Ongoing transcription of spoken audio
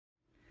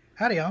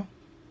Howdy y'all,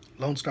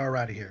 Lone Star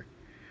Rider here.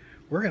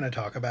 We're going to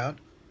talk about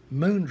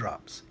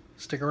moondrops.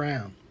 Stick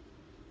around.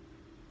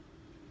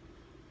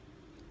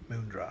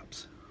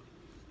 Moondrops.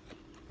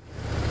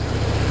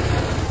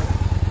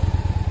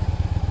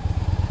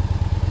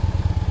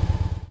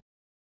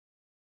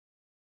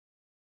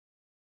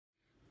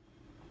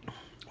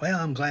 Well,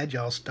 I'm glad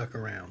y'all stuck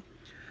around.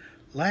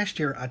 Last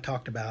year I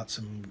talked about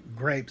some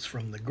grapes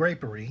from the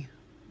Grapery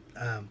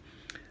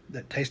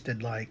that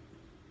tasted like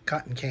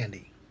cotton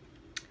candy.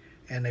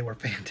 And they were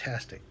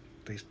fantastic.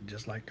 Tasted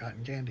just like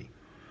cotton candy.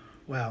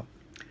 Well,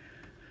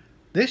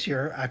 this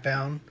year I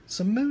found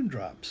some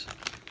moondrops.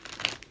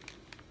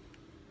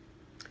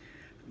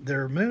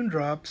 Their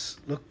moondrops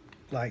look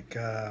like,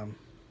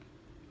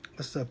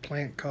 what's the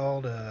plant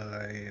called?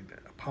 A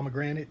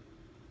pomegranate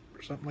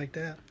or something like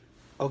that.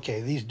 Okay,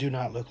 these do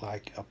not look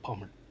like a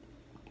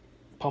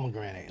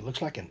pomegranate. It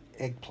looks like an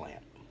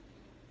eggplant.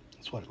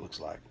 That's what it looks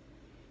like.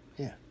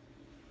 Yeah,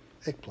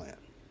 eggplant.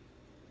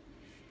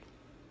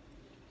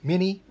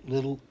 Mini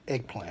little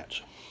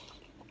eggplants.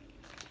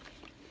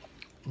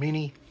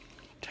 Mini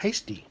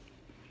tasty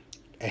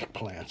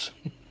eggplants.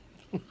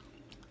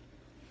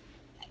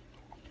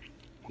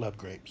 Love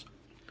grapes.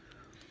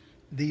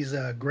 These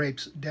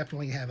grapes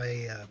definitely have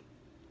a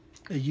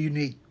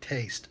unique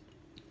taste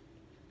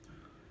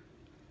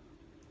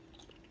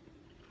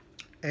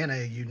and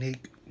a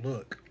unique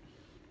look.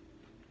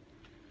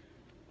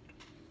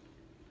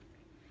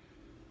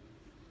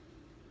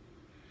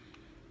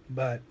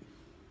 But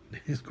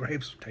these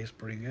grapes taste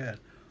pretty good.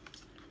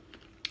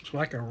 It's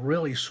like a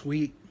really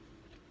sweet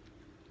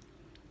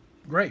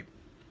grape.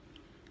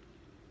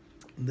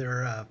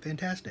 They're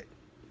fantastic.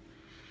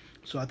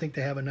 So I think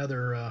they have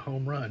another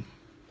home run.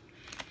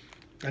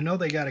 I know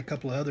they got a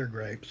couple of other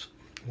grapes.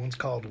 One's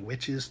called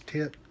Witch's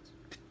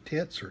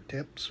Tits or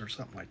Tips or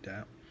something like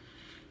that.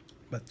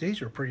 But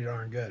these are pretty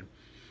darn good.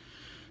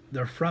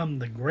 They're from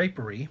the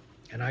Grapery,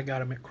 and I got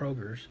them at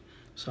Kroger's.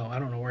 So I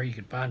don't know where you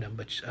can find them,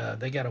 but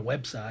they got a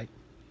website,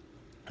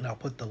 and I'll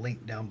put the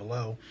link down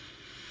below.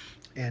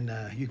 And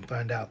you can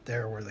find out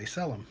there where they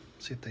sell them.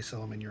 See if they sell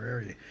them in your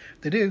area.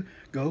 If they do,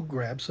 go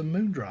grab some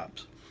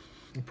moondrops.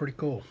 They're pretty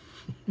cool.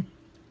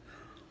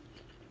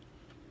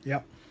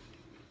 Yep.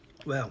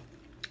 Well,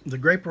 the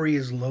Grapery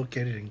is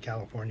located in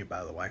California,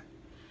 by the way.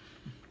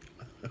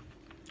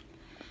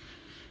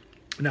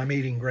 And I'm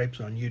eating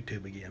grapes on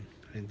YouTube again.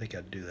 I didn't think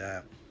I'd do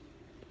that.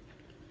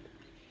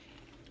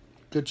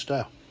 Good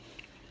stuff.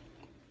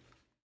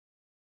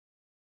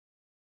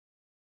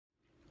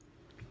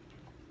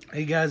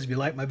 Hey guys, if you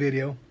like my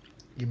video,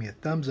 give me a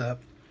thumbs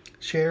up,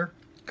 share,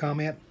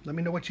 comment, let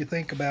me know what you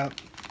think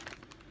about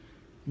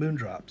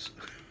moondrops.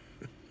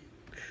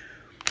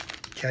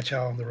 Catch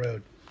y'all on the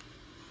road.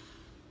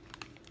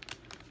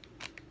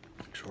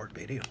 Short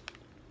video.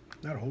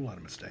 Not a whole lot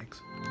of mistakes.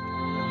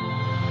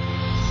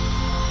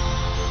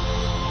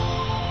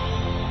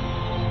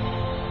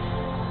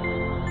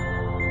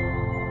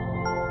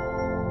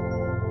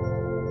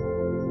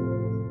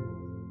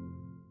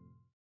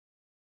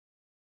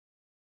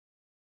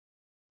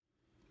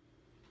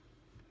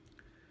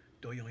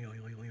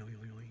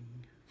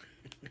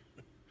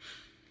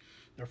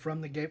 They're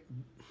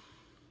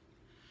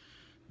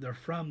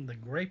from the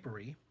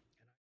Grapery.